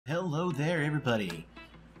Hello there, everybody.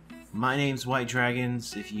 My name's White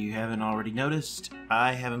Dragons. If you haven't already noticed,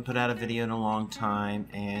 I haven't put out a video in a long time,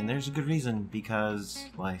 and there's a good reason, because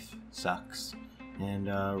life sucks. And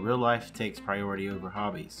real life takes priority over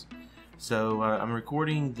hobbies. So I'm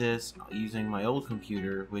recording this using my old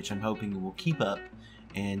computer, which I'm hoping will keep up,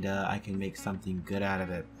 and I can make something good out of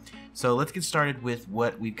it. So let's get started with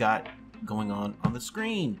what we've got going on the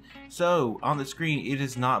screen. So on the screen, it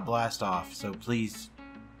is not blast off, so please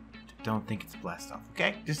don't think it's blast off,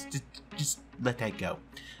 okay? Just let that go.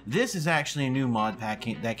 This is actually a new mod pack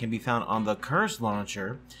that can be found on the Curse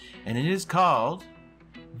launcher, and it is called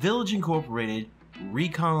Village Incorporated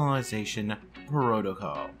Recolonization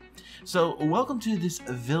Protocol. So welcome to this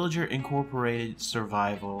Villager Incorporated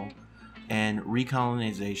Survival and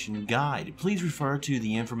Recolonization Guide. Please refer to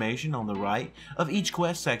the information on the right of each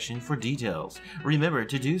quest section for details. Remember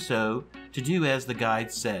to do as the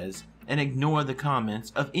guide says, and ignore the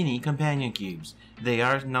comments of any companion cubes. They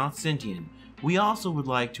are not sentient. We also would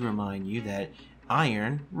like to remind you that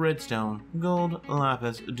iron, redstone, gold,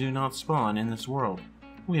 lapis do not spawn in this world.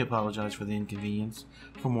 We apologize for the inconvenience.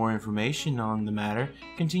 For more information on the matter,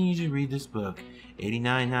 continue to read this book.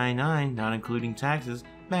 $89.99, not including taxes,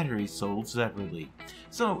 batteries sold separately.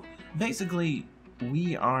 So, basically,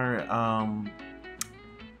 we are,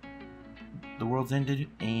 the world's ended,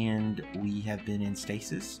 and we have been in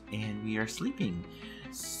stasis, and we are sleeping.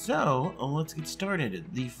 So, let's get started.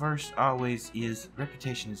 The first always is,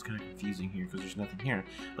 reputation is kind of confusing here because there's nothing here.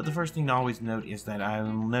 But the first thing to always note is that I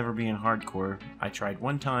will never be in hardcore. I tried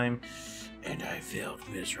one time, and I failed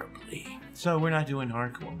miserably. So we're not doing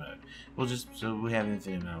hardcore mode. So we have an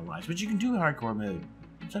infinite amount of lives. But you can do hardcore mode.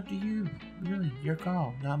 It's up to you. Really, your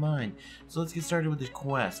call, not mine. So let's get started with this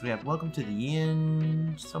quest. We have welcome to the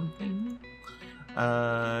end something.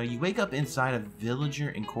 You wake up inside a Villager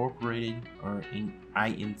Incorporated, or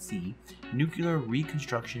INC, nuclear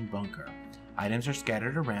reconstruction bunker. Items are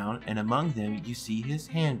scattered around, and among them you see his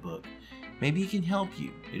handbook. Maybe he can help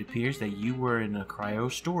you. It appears that you were in a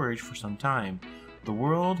cryo storage for some time. The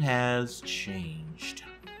world has changed.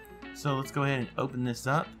 So let's go ahead and open this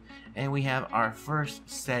up, and we have our first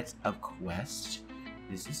set of quests.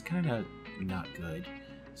 This is kind of not good.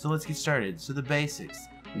 So let's get started. So the basics.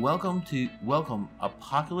 Welcome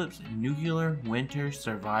Apocalypse Nuclear Winter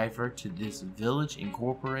Survivor to this Village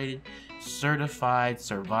Incorporated Certified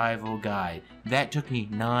Survival Guide. That took me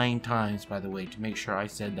 9 times, by the way, to make sure I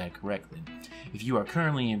said that correctly. If you are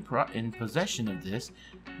currently in possession of this,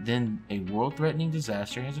 then a world-threatening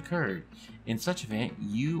disaster has occurred. In such event,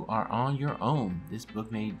 you are on your own. This book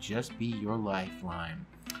may just be your lifeline.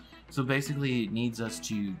 So basically, it needs us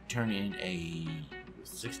to turn in a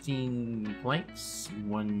 16 planks,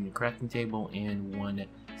 1 crafting table, and 1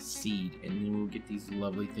 seed, and then we'll get these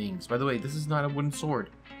lovely things. By the way, this is not a wooden sword.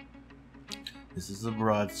 This is a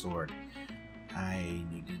broadsword. I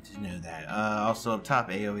needed to know that. Also up top,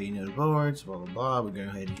 AoE node boards, blah blah blah. We're going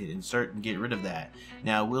to go ahead and hit insert and get rid of that.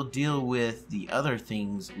 Now we'll deal with the other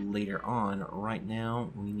things later on. Right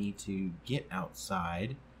now, we need to get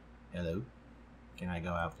outside. Hello, can I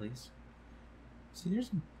go out, please? See,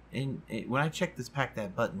 there's. And when I checked this pack,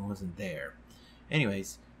 that button wasn't there.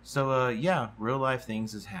 Anyways, so yeah, real life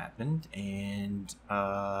things has happened, and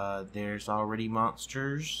there's already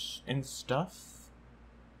monsters and stuff.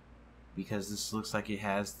 Because this looks like it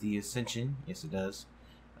has the Ascension. Yes, it does.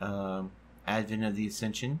 Advent of the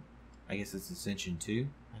Ascension. I guess it's Ascension 2,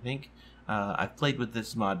 I think. I've played with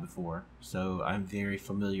this mod before, so I'm very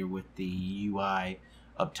familiar with the UI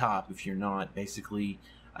up top. If you're not, basically,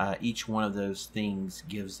 each one of those things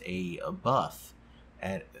gives a buff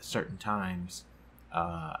at certain times,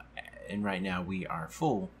 and right now we are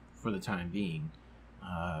full for the time being.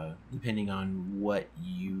 Depending on what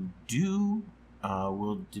you do,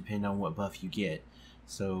 will depend on what buff you get.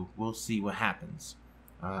 So we'll see what happens.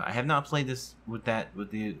 I have not played this with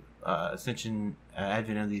the Ascension,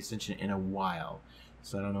 Advent of the Ascension in a while,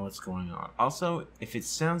 so I don't know what's going on. Also, if it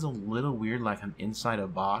sounds a little weird, like I'm inside a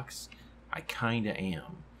box, I kinda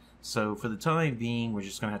am. So for the time being, we're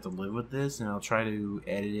just gonna have to live with this, and I'll try to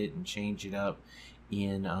edit it and change it up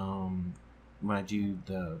in when I do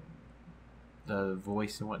the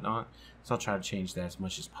voice and whatnot. So I'll try to change that as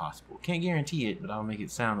much as possible. Can't guarantee it, but I'll make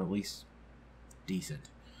it sound at least decent.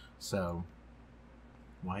 So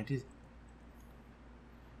why did?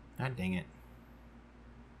 God dang it!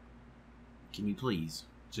 Can you please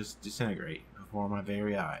just disintegrate before my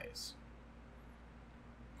very eyes?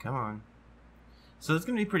 Come on. So it's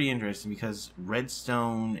going to be pretty interesting because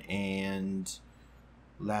redstone and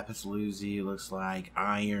lapis lazuli, it looks like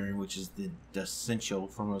iron, which is the essential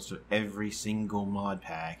for most of every single mod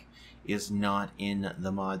pack, is not in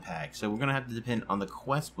the mod pack. So we're going to have to depend on the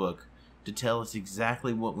quest book to tell us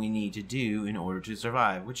exactly what we need to do in order to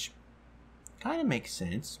survive, which kind of makes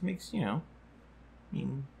sense. Makes, you know, I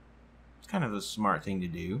mean, it's kind of a smart thing to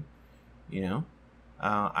do, you know.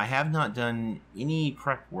 I have not done any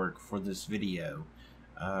prep work for this video.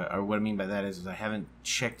 Or what I mean by that is I haven't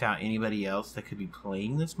checked out anybody else that could be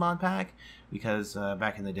playing this mod pack, because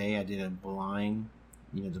back in the day I did a blind,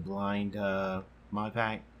 the blind mod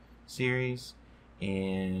pack series,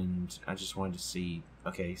 and I just wanted to see,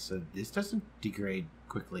 okay, so this doesn't degrade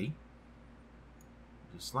quickly.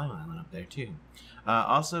 There's slime island up there too.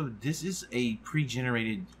 Also, this is a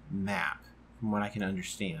pre-generated map from what I can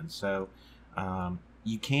understand, so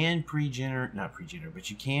you can but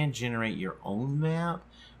you can generate your own map,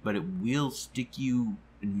 but it will stick you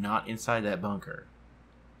not inside that bunker.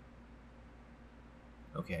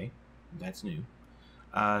 Okay, that's new.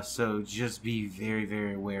 So just be very,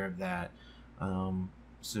 very aware of that.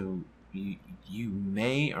 So you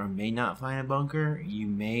may or may not find a bunker. You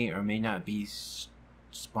may or may not be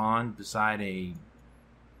spawned beside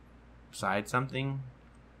something.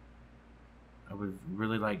 I would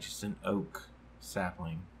really like just an oak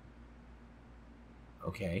sapling.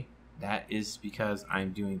 Okay, that is because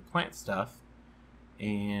I'm doing plant stuff,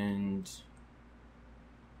 and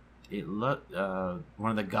one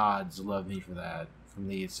of the gods loved me for that from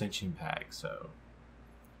the Ascension pack. So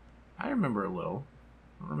I remember a little.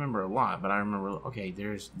 I don't remember a lot, but I remember. Okay,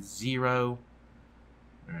 there's 0.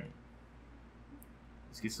 All right,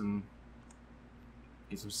 let's get some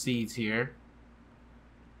seeds here,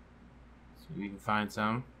 so we can find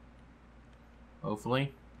some.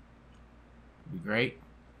 Hopefully. Would be great.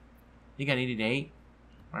 I think I needed 8,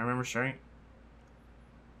 if I remember straight.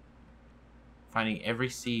 Finding every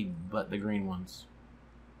seed but the green ones.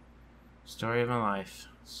 Story of my life.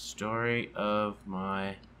 Story of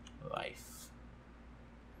my life.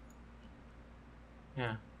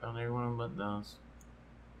 Yeah, found every one but those.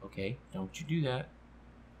 Okay, don't you do that.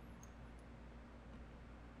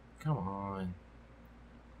 Come on.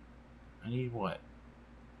 I need what?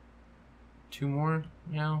 2 more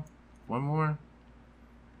now? 1 more?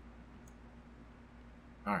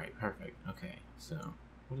 Alright, perfect. Okay, so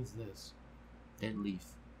what is this? Dead leaf.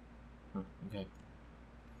 Huh, okay.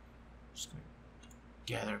 Just gonna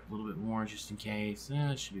gather up a little bit more just in case.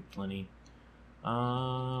 It should be plenty.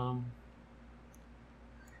 Alright,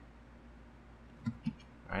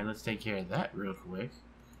 let's take care of that real quick.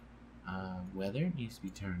 Weather needs to be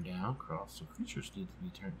turned down. Hostile creatures need to be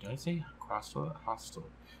turned down. Did I say hostile?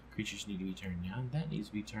 Creatures need to be turned down. That needs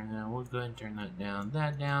to be turned down. We'll go ahead and turn that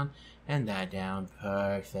down, and that down.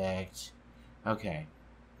 Perfect. Okay.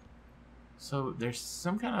 So there's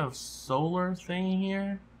some kind of solar thing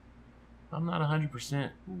here. I'm not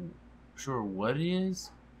 100% sure what it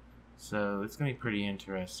is. So it's going to be pretty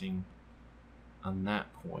interesting on that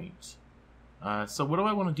point. So what do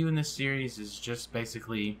I want to do in this series is just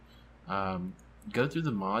basically go through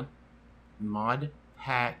the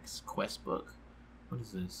Modpack's quest book. What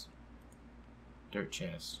is this? Dirt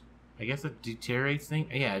chest. I guess it deteriorates things.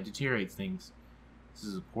 Yeah, it deteriorates things. This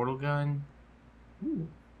is a portal gun. Ooh.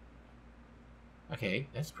 Okay,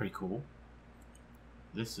 that's pretty cool.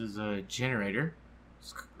 This is a generator.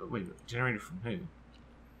 Wait, generator from who?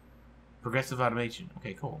 Progressive automation.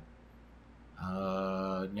 Okay, cool.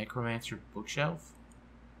 Necromancer bookshelf.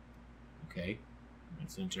 Okay,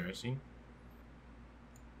 that's interesting.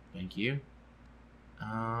 Thank you.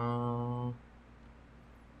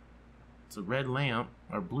 It's a red lamp,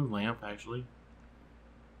 or blue lamp, actually.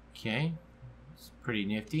 Okay, it's pretty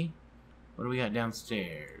nifty. What do we got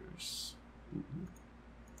downstairs? Ooh.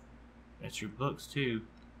 That's your books, too.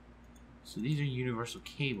 So these are universal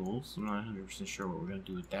cables. I'm not 100% sure what we're going to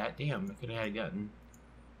do with that. Damn, I could have gotten...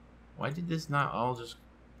 Why did this not all just...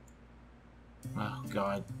 Oh,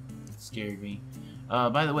 God. It scared me.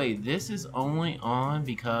 By the way, this is only on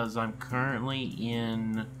because I'm currently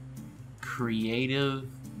in creative...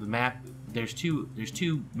 The map... There's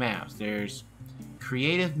two maps. There's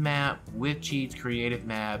creative map with cheats, creative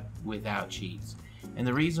map without cheats. And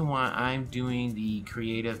the reason why I'm doing the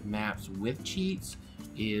creative maps with cheats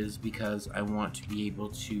is because I want to be able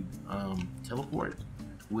to teleport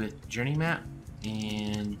with journey map,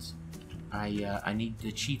 and I need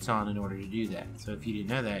the cheats on in order to do that. So if you didn't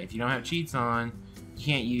know that, if you don't have cheats on, you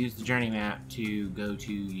can't use the journey map to go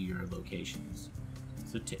to your locations.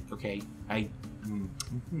 So okay,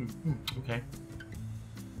 okay.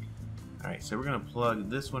 Alright, so we're gonna plug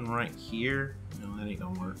this one right here. No, that ain't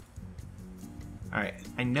gonna work. Alright,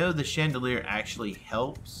 I know the chandelier actually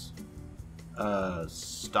helps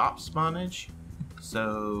stop spawnage,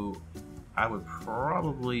 so I would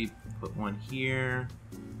probably put one here,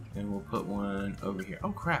 and we'll put one over here.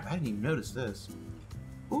 Oh crap, I didn't even notice this.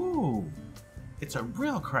 Ooh, it's a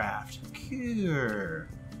real craft. Cool.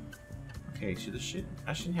 Okay, so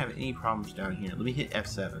I shouldn't have any problems down here. Let me hit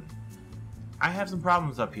F7. I have some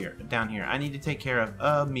problems up here, down here. I need to take care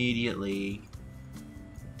of immediately.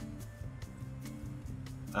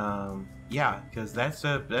 Yeah, because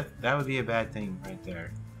that would be a bad thing right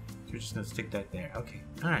there. So we're just gonna stick that there. Okay.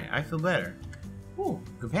 All right. I feel better. Ooh,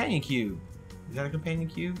 companion cube. Is that a companion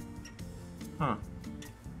cube? Huh.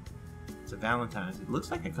 It's a Valentine's. It looks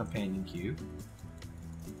like a companion cube.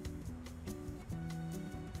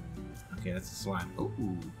 Okay, that's a slime.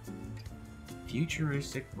 Ooh.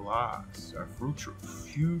 Futuristic blocks. Or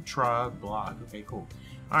futura block. Okay, cool.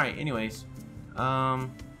 Alright, anyways.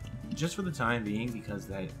 Just for the time being, because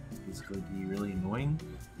that is going to be really annoying,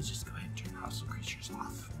 let's just go ahead and turn hostile creatures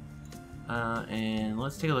off. And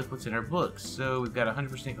let's take a look what's in our books. So we've got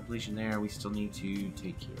 100% completion there. We still need to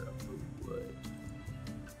take care of the wood.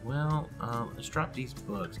 Well, let's drop these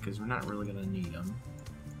books because we're not really going to need them.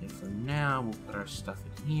 And for now, we'll put our stuff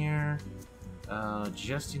in here.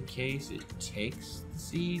 Just in case it takes the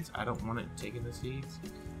seeds. I don't want it taking the seeds.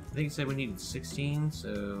 I think it said we needed 16,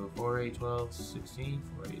 so 4, 8, 12, 16,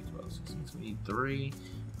 4, 8, 12, 16, so we need 3.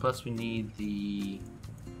 Plus we need the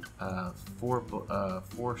 4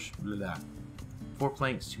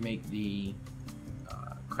 planks to make the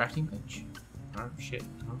crafting bench. Oh shit.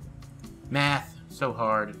 Oh. Math! So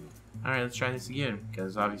hard. Alright, let's try this again,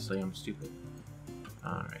 because obviously I'm stupid.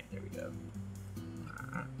 Alright, there we go.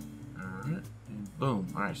 Alright, and boom.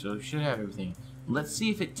 Alright, so we should have everything. Let's see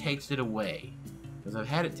if it takes it away. Because I've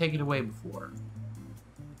had it taken away before.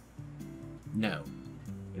 No.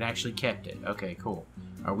 It actually kept it. Okay, cool.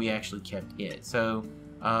 Or we actually kept it. So,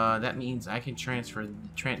 that means I can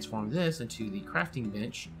transform this into the crafting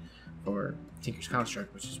bench for Tinker's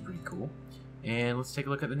Construct, which is pretty cool. And let's take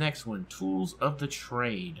a look at the next one. Tools of the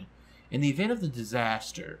Trade. In the event of a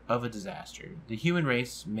disaster, the human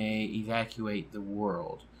race may evacuate the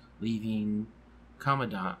world, leaving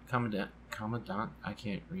Commandant, I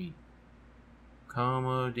can't read.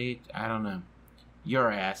 Accommodate, I don't know,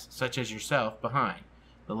 your ass, such as yourself, behind.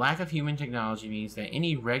 The lack of human technology means that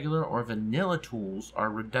any regular or vanilla tools are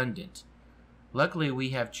redundant. Luckily, we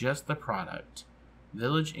have just the product.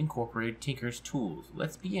 Village Incorporated Tinker's Tools.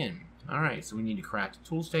 Let's begin. Alright, so we need to craft a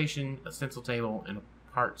tool station, a stencil table, and a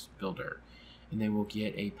parts builder. And then we'll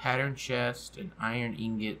get a pattern chest, an iron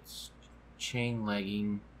ingots, chain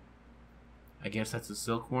legging. I guess that's a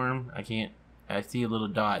silkworm. I see a little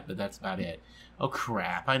dot, but that's about it. Oh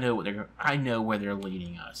crap! I know where they're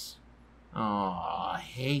leading us. Oh, I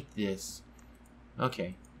hate this.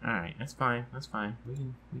 Okay, all right, that's fine. That's fine.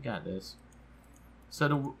 We got this.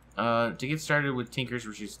 So to get started with Tinkers,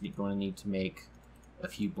 we're just going to need to make a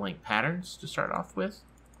few blank patterns to start off with.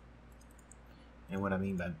 And what I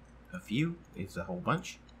mean by a few is a whole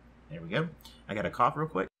bunch. There we go. I got to cough real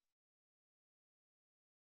quick.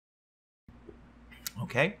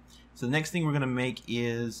 Okay. So the next thing we're going to make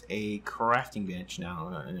is a crafting bench.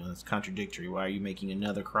 Now, I know that's contradictory. Why are you making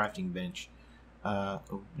another crafting bench? Oh,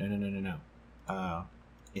 no.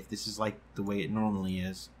 If this is like the way it normally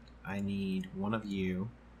is, I need one of you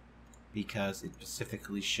because it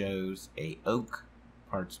specifically shows a oak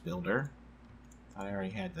parts builder. I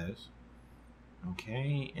already had those.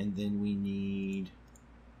 Okay, and then we need,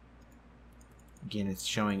 again, it's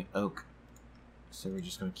showing oak. So we're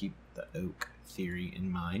just going to keep the oak theory in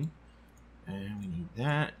mind. And we need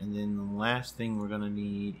that. And then the last thing we're going to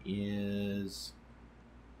need is,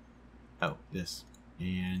 oh, this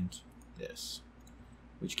and this,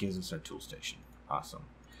 which gives us our tool station. Awesome.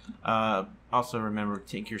 Also remember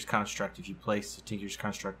Tinker's Construct. If you place the Tinker's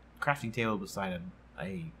Construct crafting table beside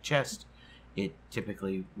a chest, it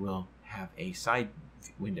typically will have a side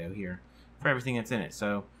window here for everything that's in it.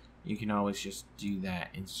 So you can always just do that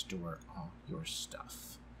and store all your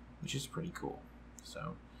stuff, which is pretty cool.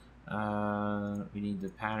 So we need the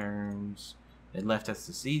patterns. It left us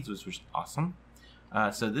the seeds, which was awesome.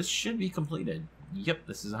 So this should be completed. Yep,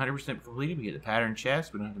 this is 100% completed. We get the pattern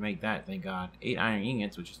chest. We don't have to make that, thank God. 8 iron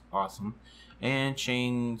ingots, which is awesome. And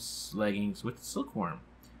chains leggings with the silkworm.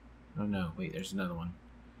 Oh no, wait, there's another one.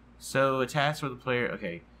 So a task for the player.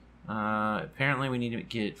 Okay. Apparently we need to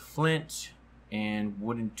get flint and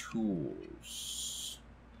wooden tools.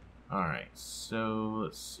 Alright, so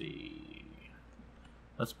let's see.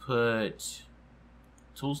 Let's put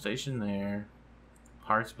tool station there,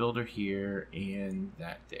 parts builder here, and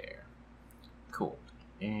that there. Cool.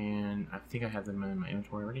 And I think I have them in my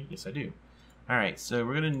inventory already. Yes, I do. Alright, so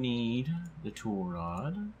we're going to need the tool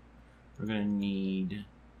rod. We're going to need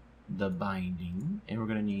the binding. And we're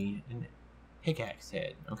going to need an pickaxe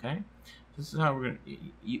head. Okay? This is how we're going to...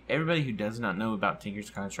 Everybody who does not know about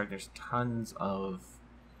Tinker's Construct, there's tons of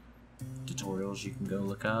tutorials you can go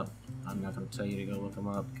look up. I'm not going to tell you to go look them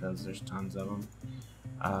up because there's tons of them.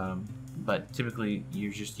 But typically,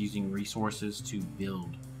 you're just using resources to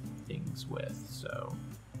build things with. So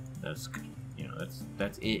that's, you know,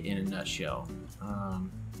 that's it in a nutshell.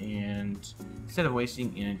 And instead of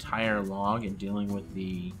wasting an entire log and dealing with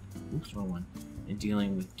the wrong one, and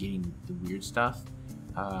dealing with getting the weird stuff,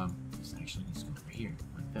 this actually needs to go over here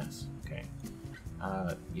like this. Okay.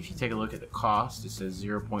 If you take a look at the cost, it says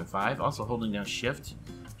 0.5. Also, holding down Shift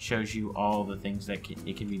shows you all the things that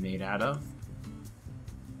it can be made out of.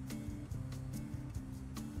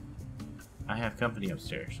 I have company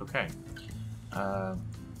upstairs. Okay. And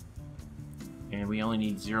we only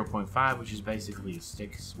need 0.5, which is basically a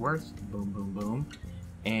stick's worth. Boom, boom, boom.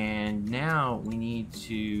 And now we need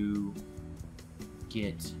to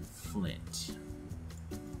get flint.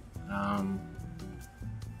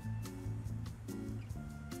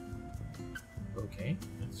 Okay,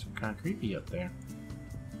 that's kind of creepy up there.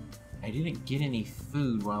 I didn't get any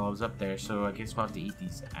food while I was up there, so I guess we'll have to eat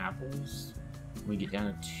these apples when we get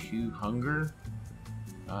down to 2 hunger.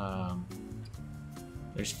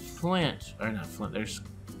 There's flint, or not flint, there's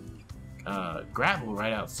gravel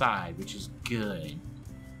right outside, which is good.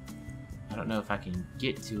 I don't know if I can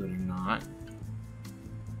get to it or not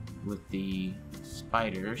with the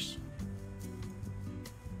spiders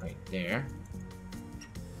right there.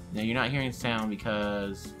 Now you're not hearing sound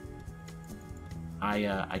because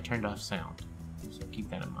I turned off sound, so keep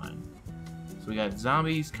that in mind. So we got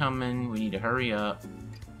zombies coming. We need to hurry up.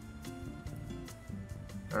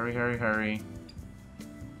 Hurry, hurry, hurry.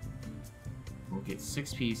 We'll get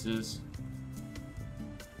 6 pieces.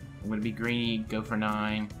 I'm gonna be greedy. Go for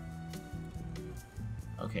 9.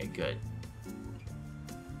 Okay, good.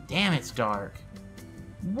 Damn, it's dark.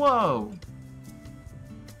 Whoa!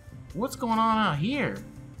 What's going on out here?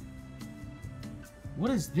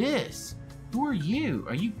 What is this? Who are you?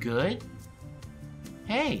 Are you good?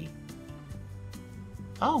 Hey.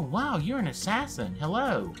 Oh, wow, you're an assassin.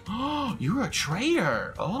 Hello. Oh, you're a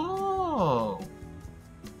traitor. Oh.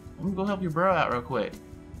 I'm gonna go help your bro out real quick.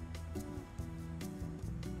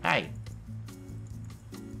 Hey.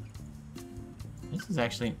 This is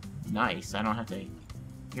actually nice. I don't have to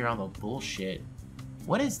hear all the bullshit.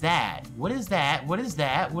 What is that? What is that? What is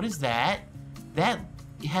that? What is that? That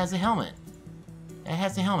has a helmet. That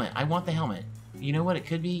has a helmet. I want the helmet. You know what it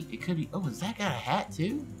could be? It could be... Oh, has that got a hat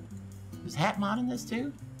too? Is hat mod in this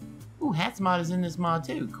too? Ooh, hats mod is in this mod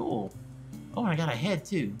too. Cool. Oh, and I got a head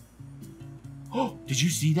too. Oh, did you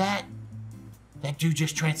see that? That dude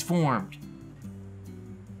just transformed.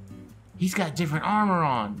 He's got different armor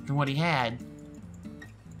on than what he had.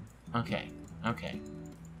 Okay. Okay.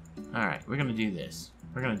 Alright, we're gonna do this.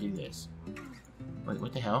 We're gonna do this. Wait,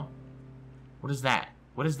 what the hell? What is that?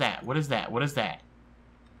 What is that? What is that? What is that?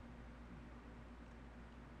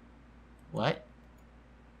 What?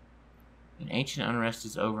 An ancient unrest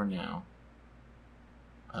is over now.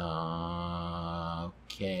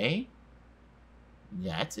 Okay.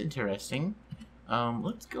 That's interesting.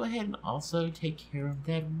 Let's go ahead and also take care of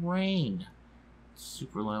that rain.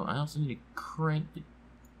 Super low. I also need to crank the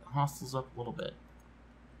hostels up a little bit.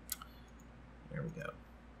 There we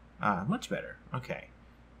go. Much better. Okay.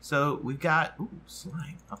 So we've got... Ooh,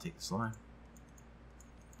 slime. I'll take the slime.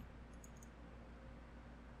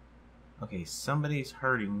 Okay, somebody's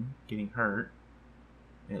hurting, getting hurt.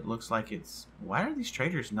 It looks like it's... Why are these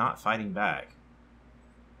traders not fighting back?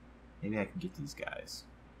 Maybe I can get these guys.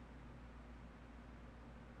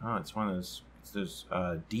 Oh, it's one of those... It's those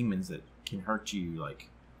demons that can hurt you, like...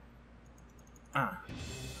 How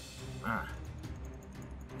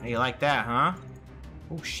you like that, huh?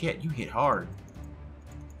 Oh shit, you hit hard.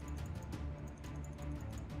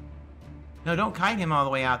 No, don't kite him all the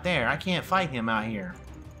way out there. I can't fight him out here.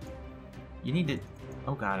 You need to...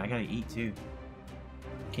 Oh god, I gotta eat too.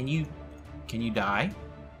 Can you die?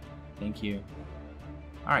 Thank you.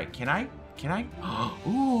 Alright, can I?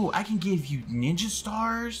 Ooh, I can give you ninja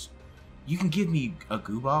stars? You can give me a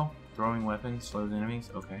goo ball? Throwing weapons, slows enemies?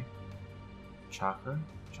 Okay. Chakra?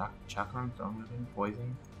 Chakra, throwing weapon,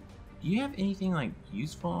 poison. Do you have anything like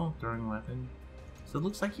useful throwing weapon? So it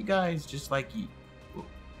looks like you guys just like you...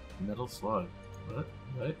 Metal slug.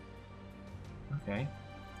 What? Okay.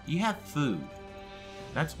 You have food.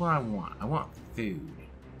 That's what I want. I want food.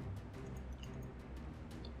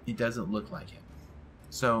 It doesn't look like it.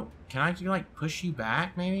 So, can I, like, push you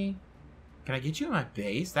back, maybe? Can I get you in my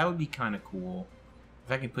base? That would be kind of cool.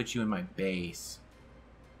 If I can put you in my base.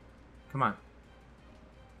 Come on.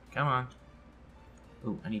 Come on.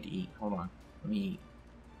 Ooh, I need to eat. Hold on. Let me eat.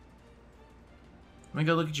 Let me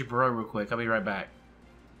go look at your bro real quick. I'll be right back.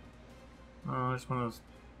 Oh, there's one of those...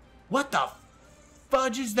 What the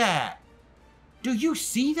fudge is that? Do you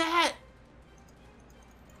see that?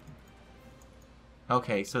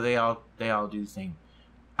 Okay, so they all do the same.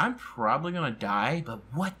 I'm probably gonna die, but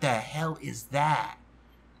what the hell is that?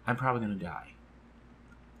 I'm probably gonna die.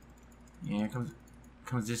 Yeah, comes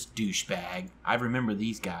this douchebag. I remember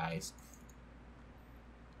these guys.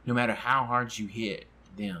 No matter how hard you hit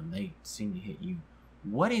them, they seem to hit you.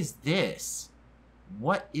 What is this?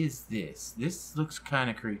 What is this? This looks kind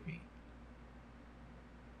of creepy.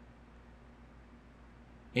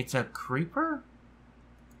 It's a creeper?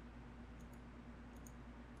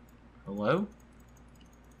 Hello?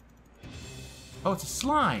 Oh, it's a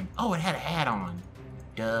slime. Oh, it had a hat on.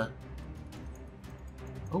 Duh.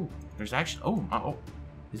 Oh, there's actually... Oh.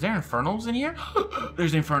 Is there infernals in here?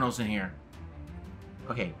 There's infernals in here.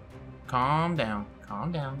 Okay. Calm down.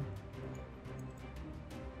 Calm down.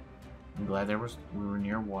 I'm glad we were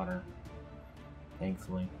near water.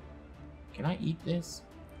 Thankfully. Can I eat this?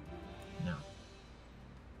 No.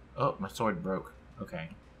 Oh, my sword broke. Okay.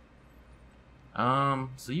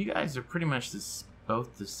 So you guys are pretty much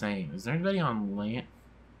both the same. Is there anybody on land?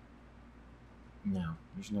 No,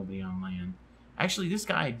 there's nobody on land. Actually, this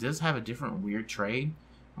guy does have a different weird trade.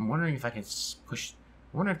 I'm wondering if I can push...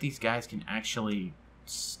 I wonder if these guys can actually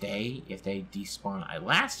stay if they despawn.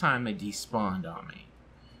 Last time they despawned on me.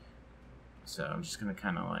 So I'm just gonna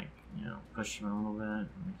kind of like, you know, push him a little bit.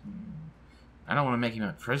 I don't want to make him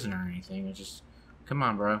a prisoner or anything. I just... Come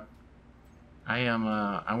on, bro.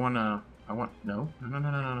 No.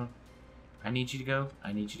 I need you to go.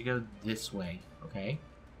 I need you to go this way, okay?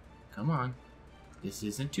 Come on. This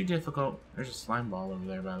isn't too difficult. There's a slime ball over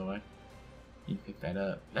there, by the way. You can pick that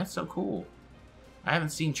up. That's so cool. I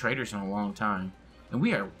haven't seen traders in a long time. And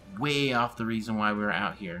we are way off the reason why we're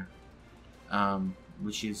out here.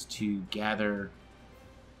 Which is to gather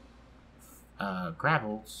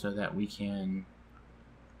gravel so that we can...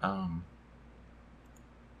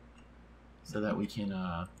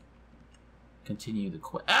 continue the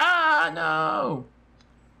quest. Ah, no!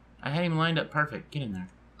 I had him lined up perfect. Get in there.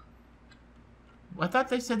 Well, I thought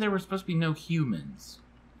they said there were supposed to be no humans.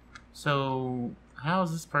 So, how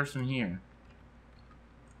is this person here?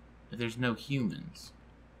 If there's no humans.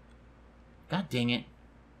 God dang it.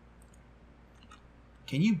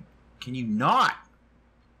 Can you not?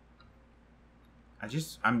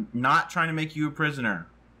 I'm not trying to make you a prisoner.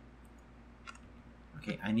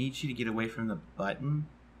 Okay, I need you to get away from the button.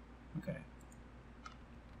 Okay.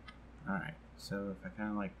 Alright, so if I kind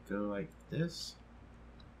of like go like this.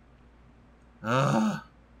 Ugh.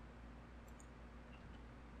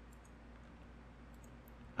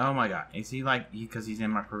 Oh my god. Is he like, because he's in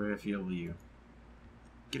my peripheral view.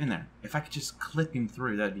 Get in there. If I could just clip him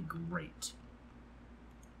through, that'd be great.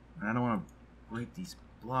 And I don't want to break these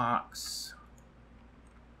blocks.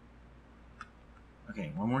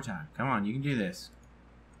 Okay, one more time. Come on, you can do this.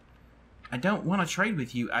 I don't want to trade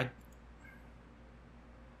with you.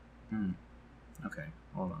 Okay,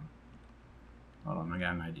 hold on. Hold on, I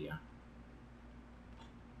got an idea.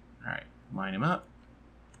 Alright, line him up.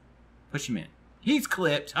 Push him in. He's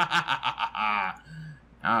clipped!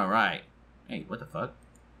 Alright. Hey, what the fuck?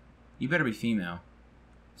 You better be female.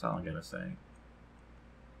 That's all I gotta say.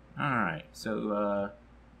 Alright, so,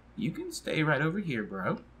 you can stay right over here,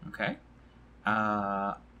 bro. Okay?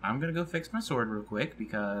 I'm gonna go fix my sword real quick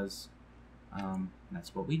because,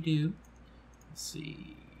 that's what we do. Let's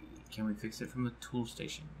see. Can we fix it from the tool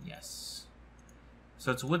station? Yes.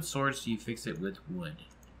 So it's a wood sword, so you fix it with wood.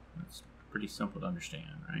 That's pretty simple to understand,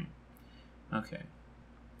 right? Okay.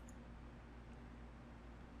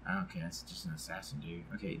 Okay, that's just an assassin dude.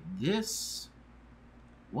 Okay, this...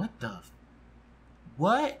 What the...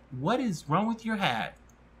 What is wrong with your hat?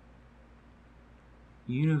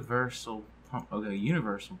 Universal pump. Okay,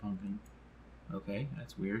 universal pumpkin. Okay,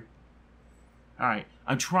 that's weird. Alright,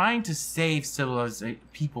 I'm trying to save civilized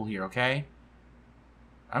people here, okay?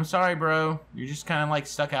 I'm sorry, bro. You're just kind of like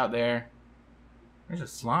stuck out there. There's a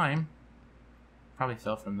slime. Probably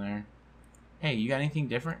fell from there. Hey, you got anything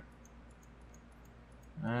different?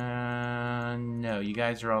 No, you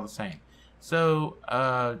guys are all the same. So,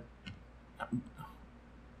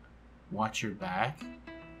 watch your back.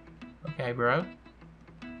 Okay, bro.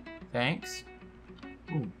 Thanks.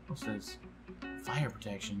 Ooh, what's this? Fire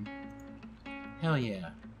protection. Hell yeah.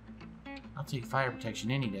 I'll take fire protection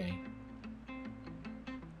any day.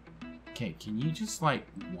 Okay, can you just, like,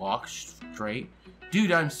 walk straight?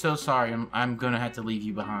 Dude, I'm so sorry. I'm gonna have to leave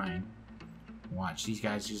you behind. Watch, these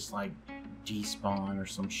guys just, like, despawn or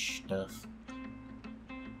some stuff.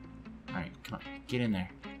 Alright, come on. Get in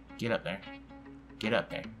there. Get up there. Get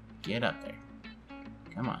up there. Get up there.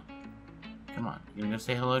 Come on. Come on. You're gonna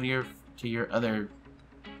say hello to your other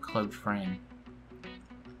cloaked friend.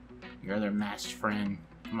 Your other masked friend.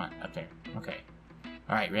 Come on, up there. Okay.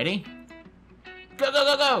 Alright, ready? Go, go,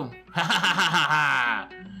 go, go! Ha ha ha ha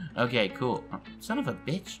ha! Okay, cool. Oh, son of a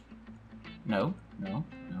bitch. No, no,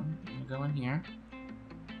 no. I'm gonna go in here.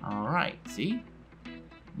 Alright, see?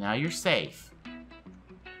 Now you're safe.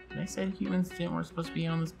 They said humans weren't supposed to be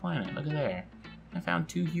on this planet. Look at there. I found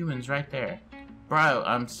 2 humans right there. Bro,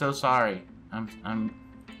 I'm so sorry. I'm...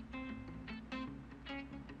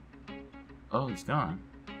 Oh, he's gone.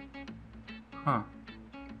 Huh.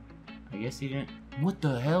 I guess he didn't... What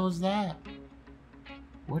the hell is that?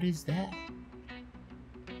 What is that?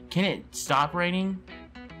 Can it stop raining?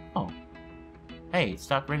 Oh. Hey, it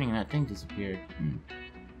stopped raining and that thing disappeared.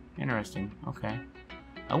 Interesting. Okay.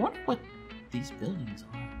 I wonder what these buildings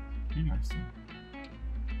are. Interesting.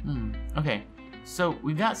 Okay. So,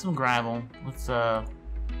 we've got some gravel. Let's go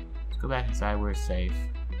back inside where it's safe.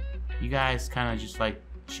 You guys kind of just, like,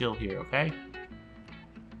 chill here, okay?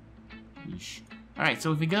 Yeesh. Alright,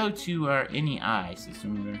 so if we go to our NEI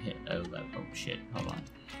system, we're gonna hit O. Oh, shit. Hold on.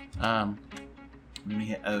 I'm gonna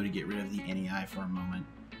hit O to get rid of the NEI for a moment.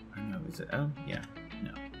 Or no, is it O? Yeah.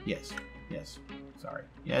 No. Yes. Yes. Sorry.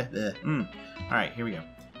 Yeah. Alright, here we go.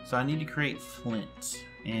 So I need to create flint.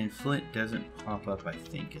 And flint doesn't pop up, I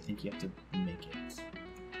think. I think you have to make it.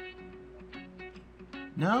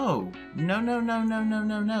 No! No, no, no, no, no,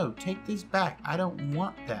 no, no. Take this back. I don't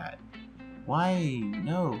want that. Why?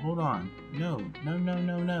 No, hold on. No, no, no,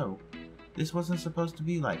 no, no. This wasn't supposed to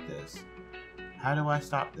be like this. How do I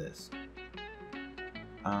stop this?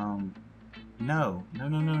 No. No, no,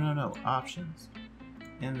 no, no, no. Options.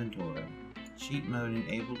 Inventory. Cheat mode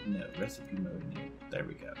enabled? No. Recipe mode enabled. There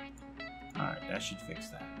we go. Alright, that should fix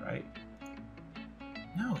that, right?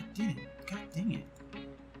 No, it didn't. God dang it.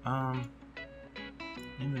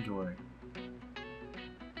 Inventory.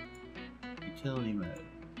 Utility mode.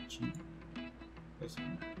 Cheat. Recipe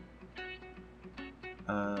mode.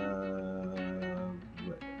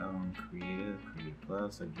 What? Creative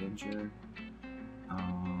plus, adventure.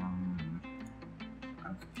 I'm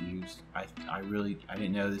confused. I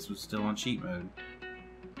didn't know this was still on cheat mode.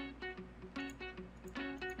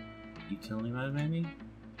 Utility mode, maybe?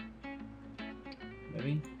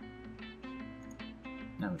 Maybe?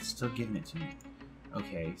 No, it's still giving it to me.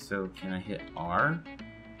 Okay, so can I hit R?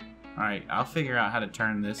 Alright, I'll figure out how to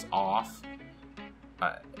turn this off.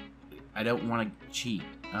 I don't want to cheat.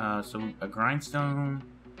 So a grindstone,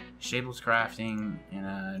 shables crafting, and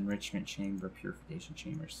an enrichment chamber, purification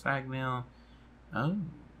chamber, sag mill. Oh,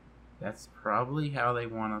 that's probably how they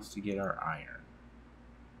want us to get our iron.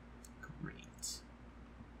 Great.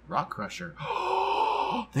 Rock crusher.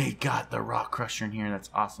 They got the rock crusher in here. That's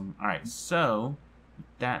awesome. Alright, so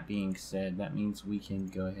with that being said, that means we can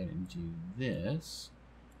go ahead and do this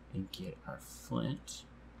and get our flint.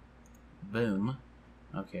 Boom.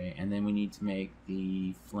 Okay, and then we need to make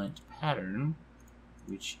the flint pattern,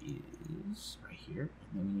 which is right here.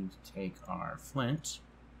 And then we need to take our flint,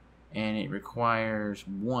 and it requires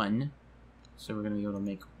 1. So we're going to be able to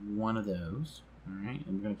make 1 of those. Alright,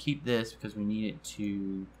 and we're going to keep this because we need it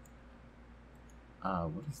to...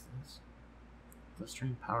 what is this?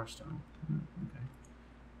 Blistering Power Stone. Okay.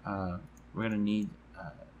 We're going to need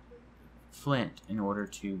flint in order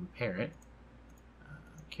to repair it.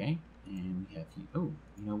 Okay. And we have... Oh,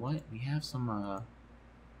 you know what? We have some... I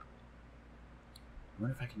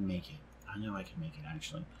wonder if I can make it. I know I can make it,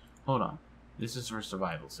 actually. Hold on. This is for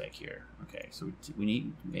survival's sake here. Okay, so we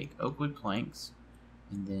need to make oak wood planks.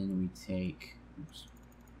 And then we take... Oops.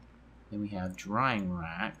 Then we have drying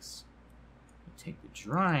racks. We take the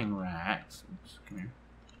drying racks. Oops, come here.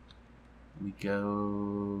 We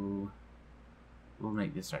go... We'll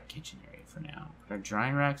make this our kitchen area for now. Put our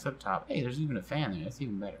drying racks up top. Hey, there's even a fan there. That's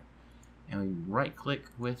even better. And we right-click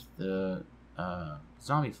with the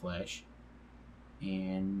zombie flesh.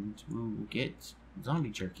 And we'll get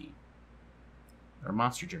zombie jerky. Or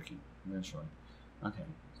monster jerky, eventually. Okay.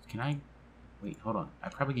 Can I... Wait, hold on. I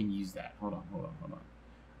probably can use that. Hold on, hold on, hold on.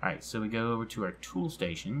 Alright, so we go over to our tool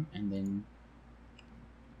station, and then...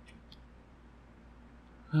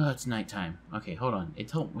 Oh, it's nighttime. Okay, hold on. It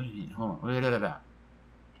told... Wait, hold on.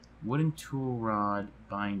 Wooden tool rod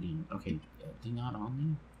binding. Okay, are they not on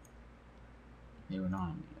me? They were not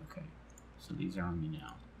on me. Okay. So these are on me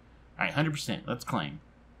now. Alright, 100%. Let's claim.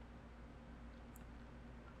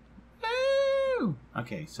 Woo!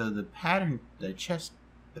 Okay, so the pattern chest,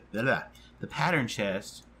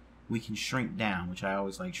 we can shrink down, which I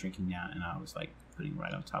always like shrinking down, and I always like putting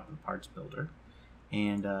right on top of the parts builder.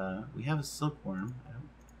 And we have a silkworm. I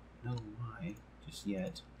don't know why just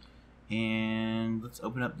yet. And let's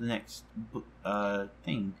open up the next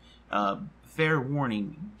thing. Fair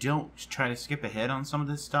warning, don't try to skip ahead on some of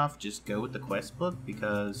this stuff. Just go with the quest book,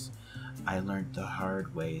 because I learned the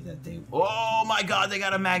hard way that they... Oh my god, they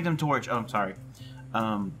got a magnum torch! Oh, I'm sorry.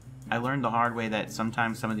 I learned the hard way that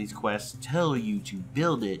sometimes some of these quests tell you to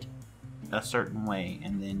build it a certain way,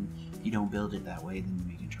 and then if you don't build it that way, then you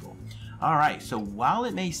may get in trouble. Alright, so while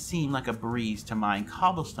it may seem like a breeze to mine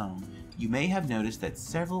cobblestone, you may have noticed that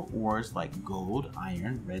several ores like gold,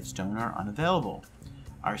 iron, redstone are unavailable.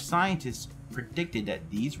 Our scientists predicted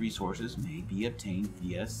that these resources may be obtained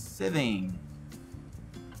via sieving.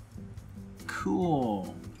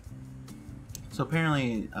 Cool. So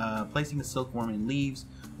apparently, placing a silkworm in leaves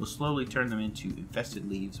will slowly turn them into infested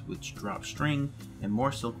leaves, which drop string and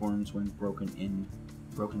more silkworms when broken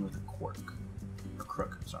with a cork. Or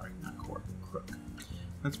crook, sorry, not cork, crook.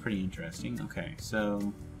 That's pretty interesting. Okay,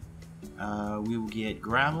 so we will get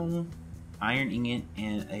gravel, iron ingot,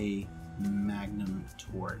 and a magnum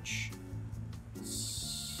torch.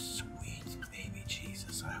 Sweet baby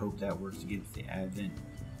Jesus. I hope that works against the Advent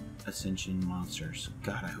Ascension monsters.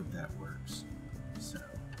 God, I hope that works. So,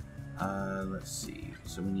 let's see.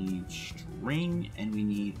 So we need string and we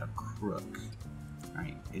need a crook.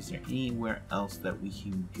 Alright, is there anywhere else that we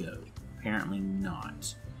can go? Apparently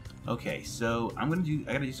not. Okay, so I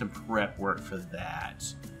gotta do some prep work for that.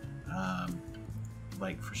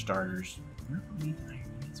 Like for starters,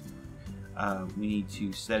 we need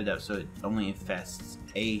to set it up so it only infests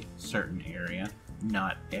a certain area,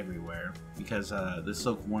 not everywhere, because the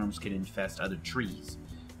silkworms can infest other trees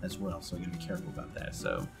as well, so you gotta be careful about that.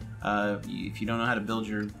 So if you don't know how to build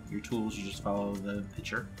your tools, you just follow the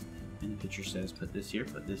picture, and the picture says put this here,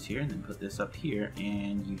 and then put this up here,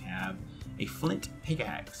 and you have a flint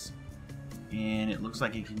pickaxe. And it looks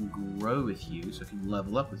like it can grow with you, so it can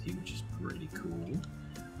level up with you, which is pretty cool.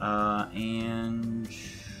 And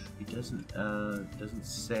it doesn't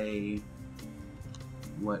say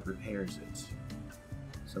what repairs it.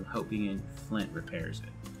 So I'm hoping flint repairs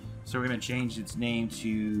it. So we're going to change its name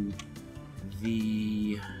to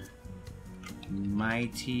the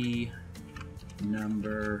Mighty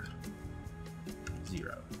Number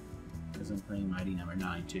 0. Because I'm playing Mighty Number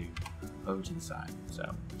 9 too, over to the side.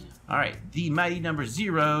 So, alright, the Mighty Number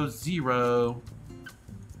 0,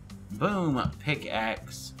 boom,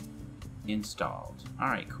 pickaxe installed.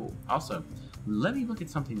 Alright, cool. Also, let me look at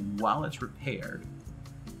something while it's repaired.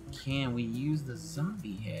 Can we use the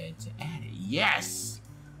zombie head to add it? Yes!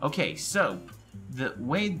 Okay, so the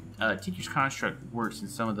way Teacher's Construct works in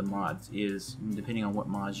some of the mods is, depending on what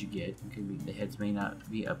mods you get, okay, the heads may not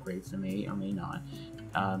be upgrades, they may or may not.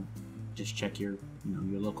 Just check your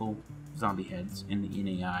local zombie heads in the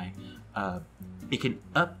NAI. It can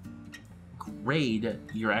upgrade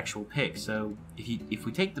your actual pick. So if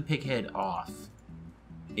we take the pick head off,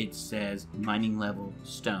 it says mining level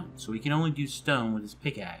stone. So we can only do stone with this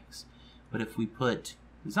pickaxe. But if we put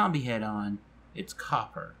the zombie head on, it's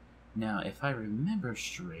copper. Now, if I remember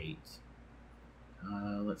straight,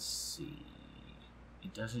 let's see.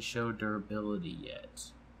 It doesn't show durability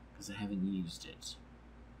yet because I haven't used it.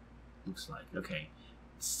 Looks like. Okay.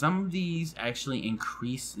 Some of these actually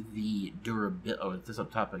increase the durability. Oh, it's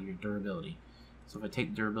up top of your durability. So if I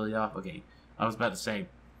take durability off, okay. I was about to say,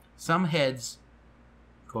 some heads,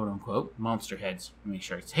 quote unquote, monster heads, make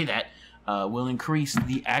sure I say that, will increase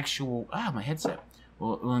the actual, my headset,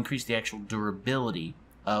 will increase the actual durability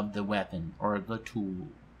of the weapon or the tool.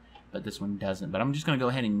 But this one doesn't. But I'm just going to go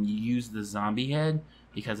ahead and use the zombie head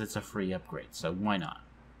because it's a free upgrade. So why not?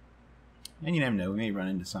 And you never know, we may run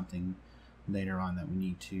into something later on that we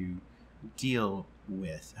need to deal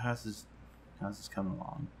with. How's this coming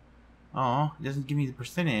along? Oh, it doesn't give me the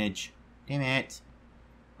percentage. Damn it.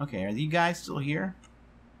 Okay, are you guys still here?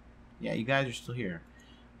 Yeah, you guys are still here.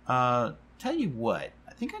 Tell you what,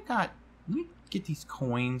 I think let me get these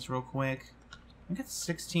coins real quick. I got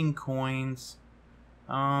 16 coins.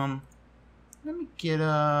 Let me get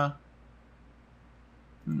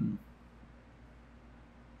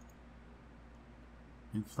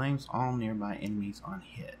Inflames all nearby enemies on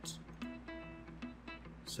hit.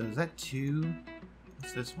 So is that 2?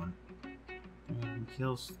 What's this one?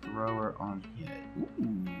 Kills thrower on hit.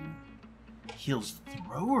 Ooh. Heals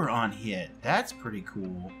thrower on hit. That's pretty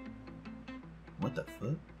cool. What the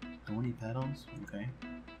fuck? 20 petals? Okay.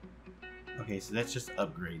 Okay, so that's just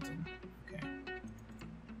upgrades. Okay.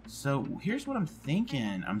 So here's what I'm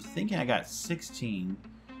thinking. I'm thinking I got 16,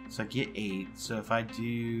 so I get 8. So if I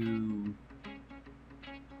do,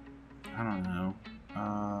 I don't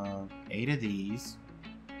know, 8 of these.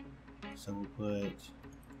 So we'll put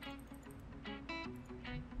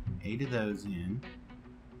 8 of those in.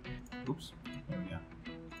 Oops, there we go.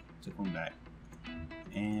 Took one back.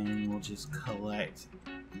 And we'll just collect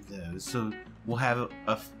those. So we'll have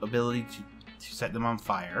a ability to set them on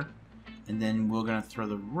fire. And then we're going to throw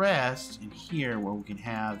the rest in here where we can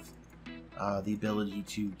have the ability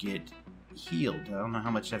to get healed. I don't know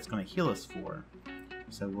how much that's going to heal us for.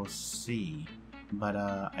 So we'll see. But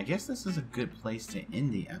I guess this is a good place to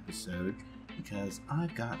end the episode because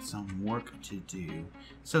I've got some work to do.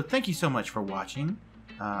 So thank you so much for watching.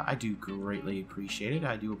 I do greatly appreciate it.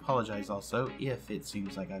 I do apologize also if it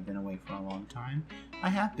seems like I've been away for a long time. I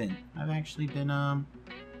have been. I've actually been,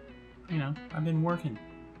 you know, I've been working.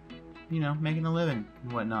 You know, making a living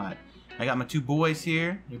and whatnot. I got my 2 boys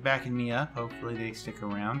here. They're backing me up. Hopefully they stick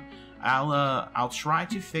around. I'll try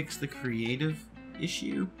to fix the creative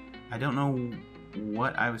issue. I don't know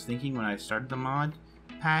what I was thinking when I started the mod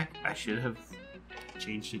pack. I should have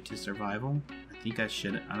changed it to survival. I think I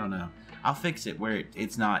should. I don't know. I'll fix it where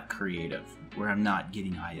it's not creative, where I'm not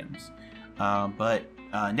getting items. But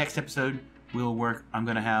next episode we'll work. I'm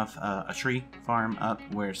gonna have a tree farm up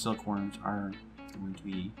where silkworms are going to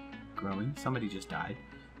be growing. Somebody just died.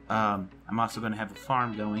 I'm also going to have a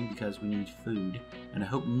farm going because we need food, and I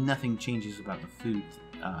hope nothing changes about the food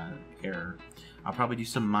error. I'll probably do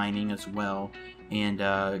some mining as well and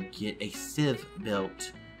get a sieve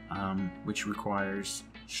built, which requires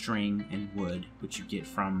string and wood, which you get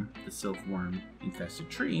from the silkworm infested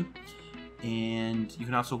tree, and you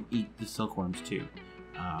can also eat the silkworms too.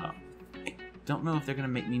 I don't know if they're going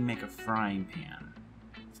to make me make a frying pan.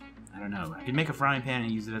 I don't know. I can make a frying pan and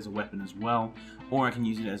use it as a weapon as well, or I can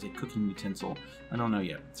use it as a cooking utensil. I don't know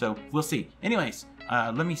yet. So, we'll see. Anyways,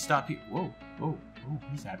 let me stop here. Whoa, whoa, whoa,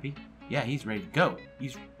 he's happy. Yeah, he's ready to go.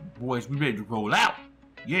 He's, boys, ready to roll out.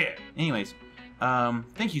 Yeah. Anyways,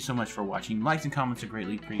 thank you so much for watching. Likes and comments are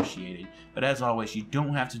greatly appreciated. But as always, you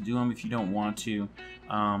don't have to do them if you don't want to.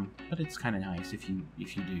 But it's kind of nice if you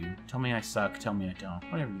do. Tell me I suck. Tell me I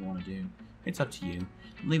don't. Whatever you want to do. It's up to you.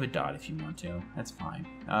 Leave a dot if you want to. That's fine.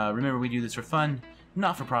 Remember, we do this for fun,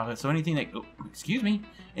 not for profit. So anything that,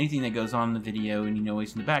 anything that goes on in the video, any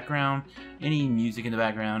noise in the background, any music in the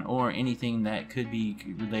background, or anything that could be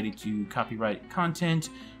related to copyright content,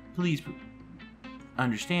 please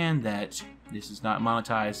understand that this is not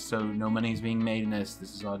monetized, so no money is being made in this.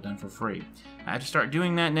 This is all done for free. I have to start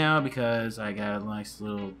doing that now because I got a nice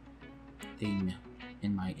little thing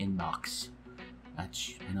in my inbox that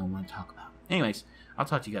I don't want to talk about. Anyways, I'll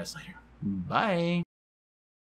talk to you guys later. Bye.